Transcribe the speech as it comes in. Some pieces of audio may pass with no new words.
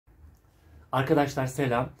Arkadaşlar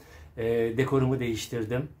selam. Dekorumu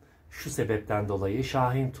değiştirdim. Şu sebepten dolayı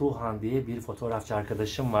Şahin Tuğhan diye bir fotoğrafçı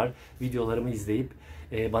arkadaşım var. Videolarımı izleyip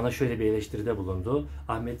bana şöyle bir eleştiride bulundu.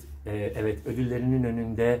 Ahmet, evet ödüllerinin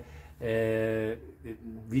önünde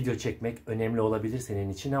video çekmek önemli olabilir senin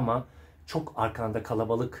için ama çok arkanda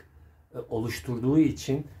kalabalık oluşturduğu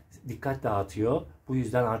için dikkat dağıtıyor. Bu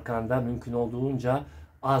yüzden arkanda mümkün olduğunca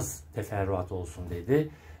az teferruat olsun dedi.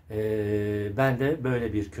 Ben de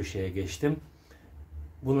böyle bir köşeye geçtim.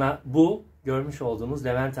 Bu görmüş olduğunuz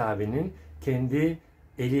Levent abinin kendi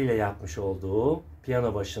eliyle yapmış olduğu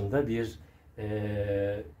piyano başında bir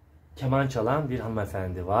keman çalan bir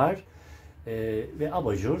hanımefendi var. Ve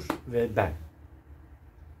abajur ve ben.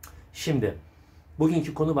 Şimdi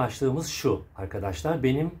bugünkü konu başlığımız şu arkadaşlar.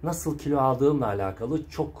 Benim nasıl kilo aldığımla alakalı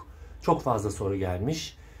çok fazla soru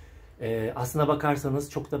gelmiş. Aslına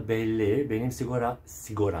bakarsanız çok da belli. Benim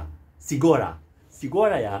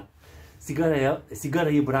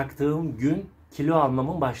sigarayı bıraktığım gün kilo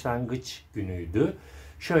almamın başlangıç günüydü.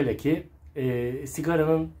 Şöyle ki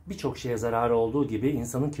sigaranın birçok şeye zararı olduğu gibi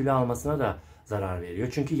insanın kilo almasına da zarar veriyor.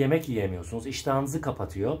 Çünkü yemek yiyemiyorsunuz. İştahınızı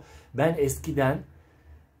kapatıyor. Ben eskiden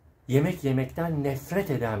yemek yemekten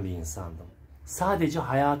nefret eden bir insandım. Sadece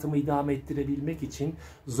hayatımı idame ettirebilmek için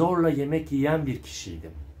zorla yemek yiyen bir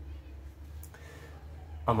kişiydim.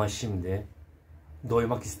 Ama şimdi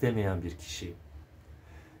doymak istemeyen bir kişiyim.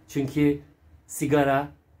 Çünkü sigara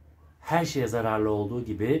her şeye zararlı olduğu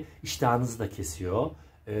gibi iştahınızı da kesiyor.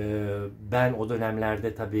 Ben o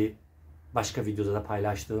dönemlerde tabii başka videoda da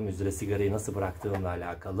paylaştığım üzere sigarayı nasıl bıraktığımla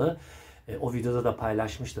alakalı. O videoda da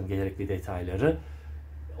paylaşmıştım gerekli detayları.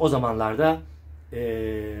 O zamanlarda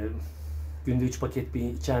günde 3 paket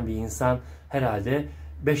içen bir insan herhalde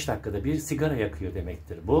 5 dakikada bir sigara yakıyor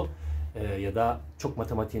demektir bu. Ya da çok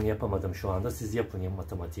matematiğini yapamadım şu anda. Siz yapın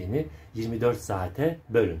matematiğini. 24 saate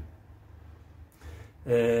bölün.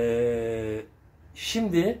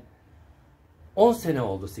 Şimdi 10 sene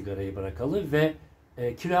oldu sigarayı bırakalı ve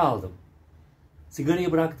kilo aldım.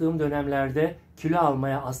 Sigarayı bıraktığım dönemlerde kilo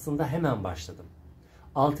almaya aslında hemen başladım.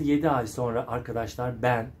 6-7 ay sonra arkadaşlar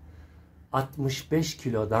ben 65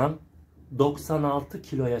 kilodan 96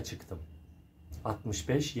 kiloya çıktım.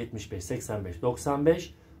 65, 75, 85,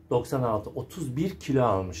 95, 96, 31 kilo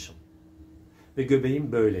almışım. Ve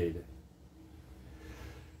göbeğim böyleydi.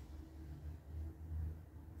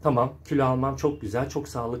 Tamam, kilo almam çok güzel, çok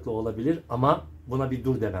sağlıklı olabilir ama buna bir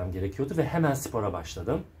dur demem gerekiyordu ve hemen spora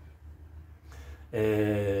başladım.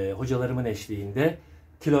 Hocalarımın eşliğinde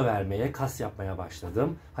kilo vermeye, kas yapmaya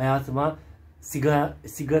başladım. Hayatıma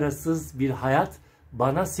sigarasız bir hayat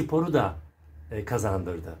bana sporu da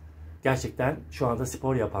kazandırdı. Gerçekten şu anda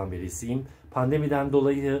spor yapan birisiyim. Pandemiden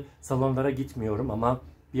dolayı salonlara gitmiyorum ama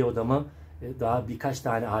bir odamı daha birkaç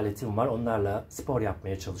tane aletim var. Onlarla spor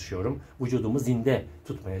yapmaya çalışıyorum. Vücudumu zinde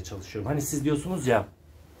tutmaya çalışıyorum. Hani siz diyorsunuz ya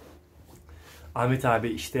Ahmet abi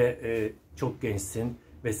işte çok gençsin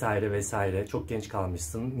vesaire vesaire. Çok genç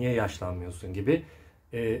kalmışsın. Niye yaşlanmıyorsun gibi.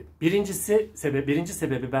 Birinci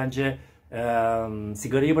sebebi bence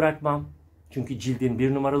sigarayı bırakmam. Çünkü cildin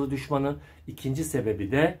bir numaralı düşmanı. İkinci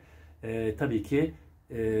sebebi de tabii ki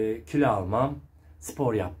kilo almam,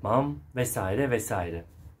 spor yapmam vesaire vesaire.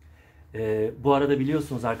 Bu arada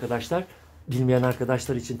biliyorsunuz arkadaşlar, bilmeyen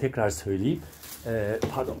arkadaşlar için tekrar söyleyeyim.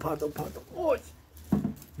 Pardon. Oy.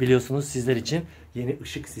 Biliyorsunuz sizler için yeni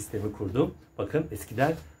ışık sistemi kurdum. Bakın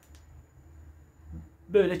eskiden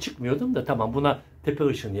böyle çıkmıyordum da tamam buna tepe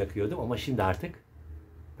ışığını yakıyordum ama şimdi artık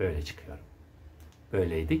böyle çıkıyorum.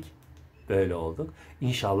 Böyleydik, böyle olduk.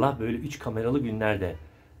 İnşallah böyle 3 kameralı günlerde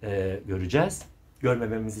göreceğiz.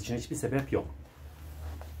 Görmememiz için hiçbir sebep yok.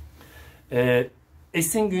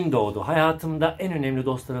 Esin Gündoğdu hayatımda en önemli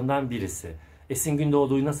dostlarımdan birisi. Esin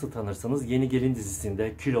Gündoğdu'yu nasıl tanırsanız Yeni Gelin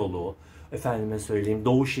dizisinde kilolu, efendime söyleyeyim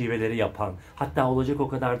doğu şiveleri yapan, hatta Olacak O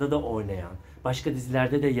Kadar'da da oynayan, başka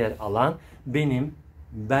dizilerde de yer alan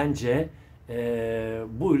bence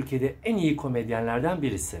bu ülkede en iyi komedyenlerden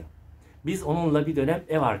birisi. Biz onunla bir dönem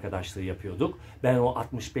ev arkadaşlığı yapıyorduk. Ben o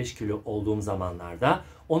 65 kilo olduğum zamanlarda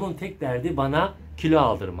onun tek derdi bana kilo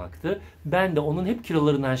aldırmaktı. Ben de onun hep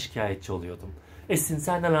kilolarından şikayetçi oluyordum. Esin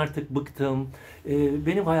senden artık bıktım.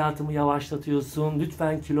 Benim hayatımı yavaşlatıyorsun.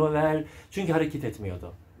 Lütfen kilo ver. Çünkü hareket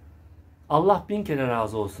etmiyordu. Allah bin kere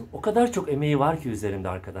razı olsun. O kadar çok emeği var ki üzerimde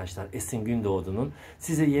arkadaşlar. Esin Gündoğdu'nun.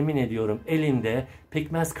 Size yemin ediyorum elinde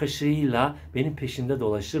pekmez kaşığıyla benim peşimde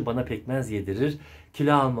dolaşır. Bana pekmez yedirir.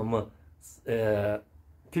 Kilo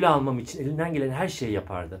almam için elinden gelen her şeyi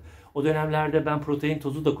yapardı. O dönemlerde ben protein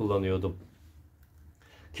tozu da kullanıyordum.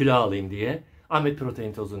 Kilo alayım diye. Ahmet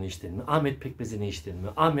protein tozunu içtin mi? Ahmet pekmezini içtin mi?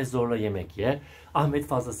 Ahmet zorla yemek ye. Ahmet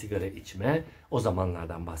fazla sigara içme. O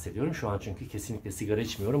zamanlardan bahsediyorum. Şu an çünkü kesinlikle sigara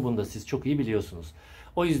içmiyorum. Bunu da siz çok iyi biliyorsunuz.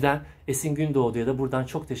 O yüzden Esin Gündoğdu'ya da buradan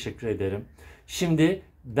çok teşekkür ederim. Şimdi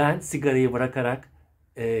ben sigarayı bırakarak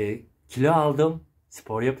kilo aldım.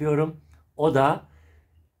 Spor yapıyorum. O da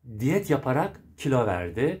diyet yaparak kilo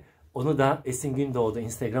verdi. Onu da Esin Gündoğdu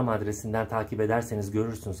Instagram adresinden takip ederseniz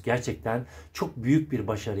görürsünüz. Gerçekten çok büyük bir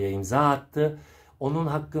başarıya imza attı. Onun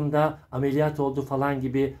hakkında ameliyat oldu falan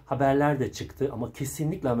gibi haberler de çıktı. Ama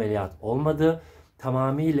kesinlikle ameliyat olmadı.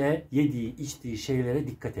 Tamamıyla yediği, içtiği şeylere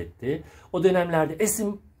dikkat etti. O dönemlerde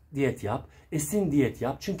Esin diyet yap, Esin diyet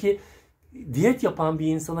yap. Çünkü diyet yapan bir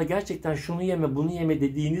insana gerçekten şunu yeme, bunu yeme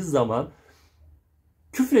dediğiniz zaman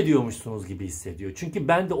küfrediyormuşsunuz gibi hissediyor. Çünkü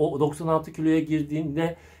ben de o 96 kiloya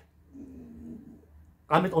girdiğimde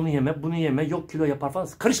Ahmet onu yeme, bunu yeme, yok kilo yapar falan.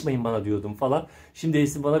 Karışmayın bana diyordum falan. Şimdi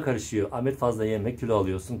Esin bana karışıyor. Ahmet fazla yeme, kilo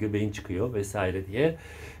alıyorsun, göbeğin çıkıyor vesaire diye.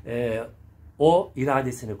 O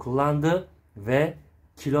iradesini kullandı ve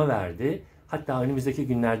kilo verdi. Hatta önümüzdeki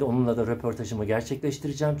günlerde onunla da röportajımı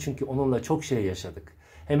gerçekleştireceğim. Çünkü onunla çok şey yaşadık.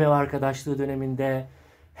 Hem ev arkadaşlığı döneminde,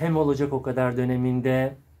 hem olacak o kadar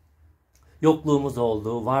döneminde yokluğumuz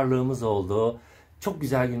oldu, varlığımız oldu. Çok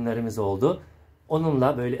güzel günlerimiz oldu.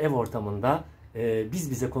 Onunla böyle ev ortamında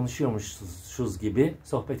biz bize konuşuyormuşuz gibi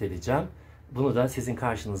sohbet edeceğim. Bunu da sizin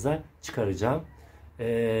karşınıza çıkaracağım.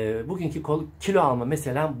 Bugünkü kilo alma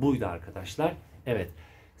meselem buydu arkadaşlar. Evet,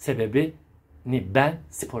 sebebini ben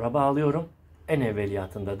spora bağlıyorum. En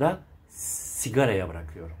evveliyatında da sigaraya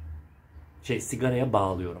bırakıyorum. Sigaraya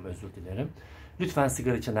bağlıyorum, özür dilerim. Lütfen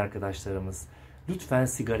sigara içen arkadaşlarımız, lütfen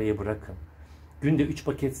sigarayı bırakın. Günde 3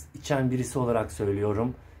 paket içen birisi olarak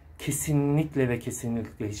söylüyorum. Kesinlikle ve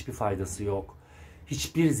kesinlikle hiçbir faydası yok.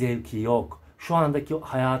 Hiçbir zevki yok. Şu andaki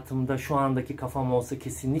hayatımda, şu andaki kafam olsa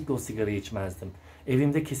kesinlikle o sigarayı içmezdim.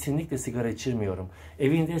 Evimde kesinlikle sigara içirmiyorum.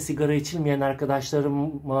 Evinde sigara içilmeyen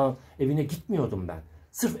arkadaşlarıma evine gitmiyordum ben.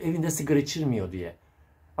 Sırf evinde sigara içilmiyor diye.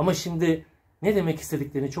 Ama şimdi ne demek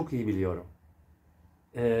istediklerini çok iyi biliyorum.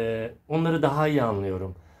 Onları daha iyi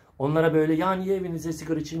anlıyorum. Onlara böyle ya niye evinize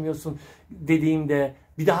sigara içilmiyorsun dediğimde,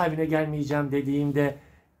 bir daha evine gelmeyeceğim dediğimde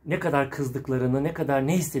ne kadar kızdıklarını, ne kadar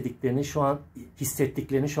ne istediklerini, şu an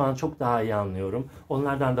hissettiklerini şu an çok daha iyi anlıyorum.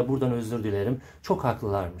 Onlardan da buradan özür dilerim. Çok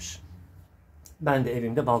haklılarmış. Ben de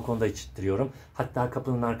evimde balkonda içittiriyorum. Hatta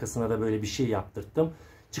kapının arkasına da böyle bir şey yaptırttım.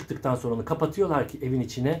 Çıktıktan sonra onu kapatıyorlar ki evin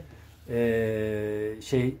içine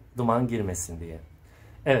duman girmesin diye.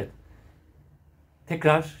 Evet.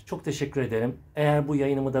 Tekrar çok teşekkür ederim. Eğer bu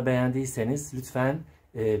yayınımı da beğendiyseniz lütfen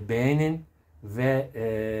beğenin ve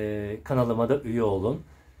kanalıma da üye olun.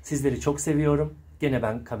 Sizleri çok seviyorum. Gene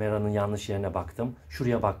ben kameranın yanlış yerine baktım.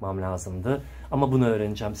 Şuraya bakmam lazımdı. Ama bunu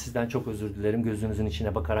öğreneceğim. Sizden çok özür dilerim. Gözünüzün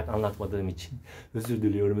içine bakarak anlatmadığım için. Özür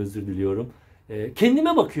diliyorum, özür diliyorum.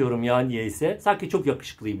 Kendime bakıyorum ya niyeyse. Sanki çok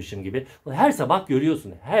yakışıklıymışım gibi. Her sabah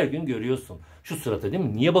görüyorsun. Her gün görüyorsun. Şu suratı değil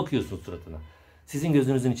mi? Niye bakıyorsun suratına? Sizin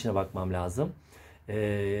gözünüzün içine bakmam lazım.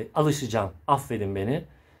 Alışacağım. Affedin beni.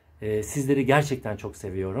 Sizleri gerçekten çok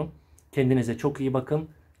seviyorum. Kendinize çok iyi bakın.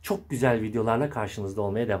 Çok güzel videolarla karşınızda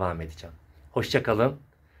olmaya devam edeceğim. Hoşça kalın.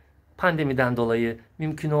 Pandemiden dolayı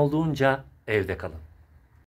mümkün olduğunca evde kalın.